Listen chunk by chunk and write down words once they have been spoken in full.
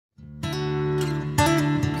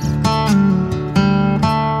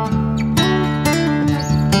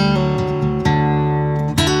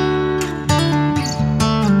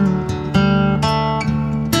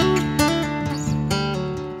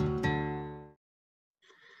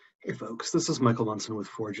Hey folks, this is Michael Munson with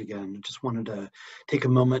Forge again. Just wanted to take a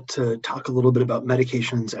moment to talk a little bit about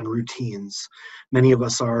medications and routines. Many of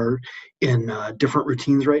us are in different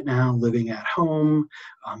routines right now, living at home,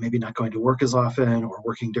 maybe not going to work as often or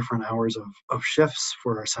working different hours of shifts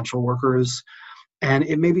for essential workers. And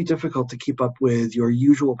it may be difficult to keep up with your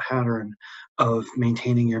usual pattern of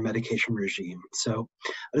maintaining your medication regime. So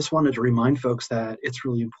I just wanted to remind folks that it's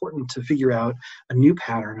really important to figure out a new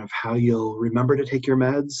pattern of how you'll remember to take your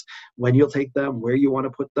meds, when you'll take them, where you want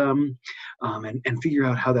to put them, and figure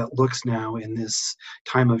out how that looks now in this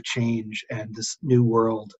time of change and this new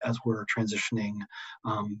world as we're transitioning,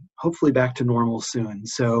 hopefully back to normal soon.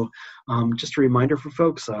 So just a reminder for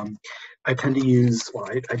folks, I tend to use, well,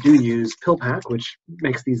 I do use PillPack, which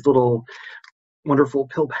makes these little wonderful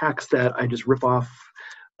pill packs that I just rip off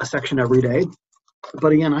a section every day.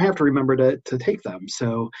 But again, I have to remember to take them.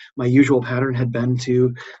 So my usual pattern had been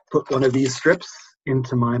to put one of these strips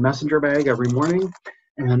into my messenger bag every morning,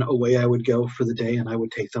 and away I would go for the day, and I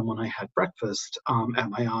would take them when I had breakfast at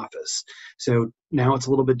my office. So now it's a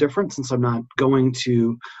little bit different since I'm not going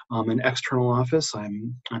to an external office.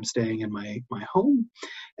 I'm staying in my home,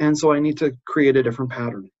 and so I need to create a different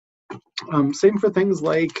pattern. Same for things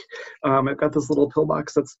like, I've got this little pill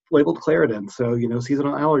box that's labeled Claritin, so,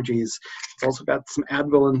 seasonal allergies. It's also got some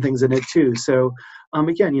Advil and things in it too. So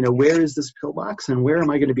again, where is this pill box and where am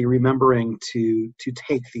I going to be remembering to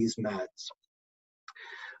take these meds?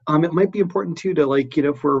 It might be important too to,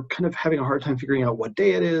 if we're kind of having a hard time figuring out what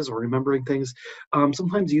day it is or remembering things,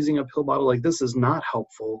 sometimes using a pill bottle like this is not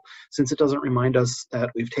helpful since it doesn't remind us that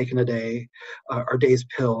we've taken our day's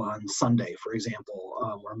pill on Sunday, for example,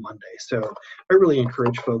 or Monday. So I really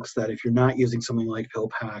encourage folks that if you're not using something like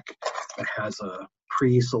PillPack that has a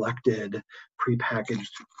pre-selected,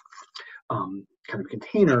 pre-packaged kind of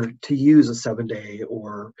container, to use a 7-day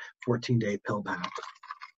or 14-day pill pack.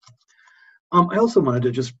 I also wanted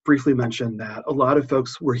to just briefly mention that a lot of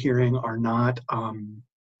folks we're hearing are not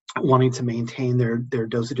wanting to maintain their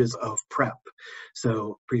dosages of PrEP.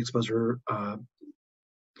 So pre-exposure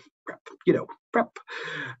PrEP.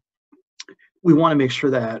 We want to make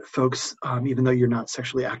sure that folks, even though you're not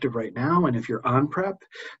sexually active right now, and if you're on PrEP,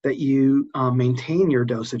 that you maintain your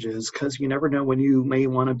dosages, because you never know when you may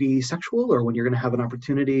want to be sexual or when you're going to have an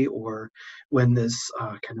opportunity or when this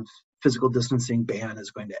kind of physical distancing ban is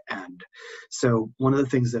going to end. So one of the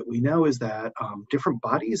things that we know is that different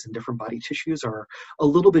bodies and different body tissues are a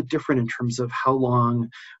little bit different in terms of how long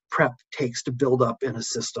PrEP takes to build up in a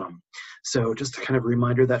system. So just a kind of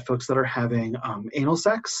reminder that folks that are having anal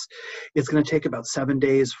sex, it's going to take about 7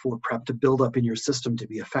 days for PrEP to build up in your system to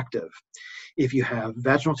be effective. If you have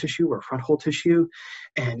vaginal tissue or front hole tissue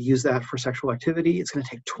and use that for sexual activity, it's going to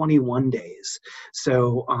take 21 days.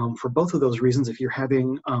 So for both of those reasons, if you're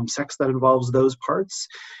having sex that involves those parts,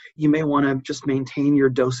 you may want to just maintain your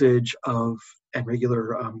dosage of and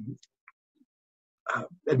regular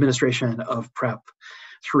administration of PrEP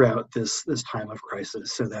throughout this time of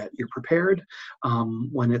crisis so that you're prepared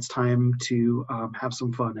when it's time to have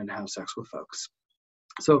some fun and have sex with folks.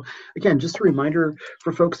 So again, just a reminder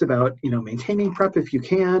for folks about, maintaining PrEP if you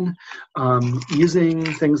can, using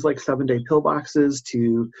things like 7-day pill boxes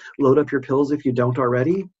to load up your pills if you don't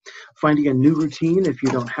already, finding a new routine if you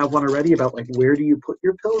don't have one already about where do you put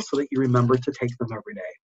your pills so that you remember to take them every day.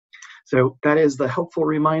 So that is the helpful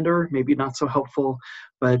reminder, maybe not so helpful,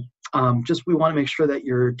 but just we want to make sure that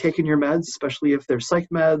you're taking your meds, especially if they're psych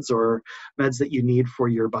meds or meds that you need for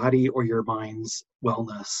your body or your mind's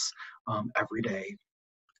wellness every day.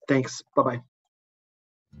 Thanks. Bye-bye.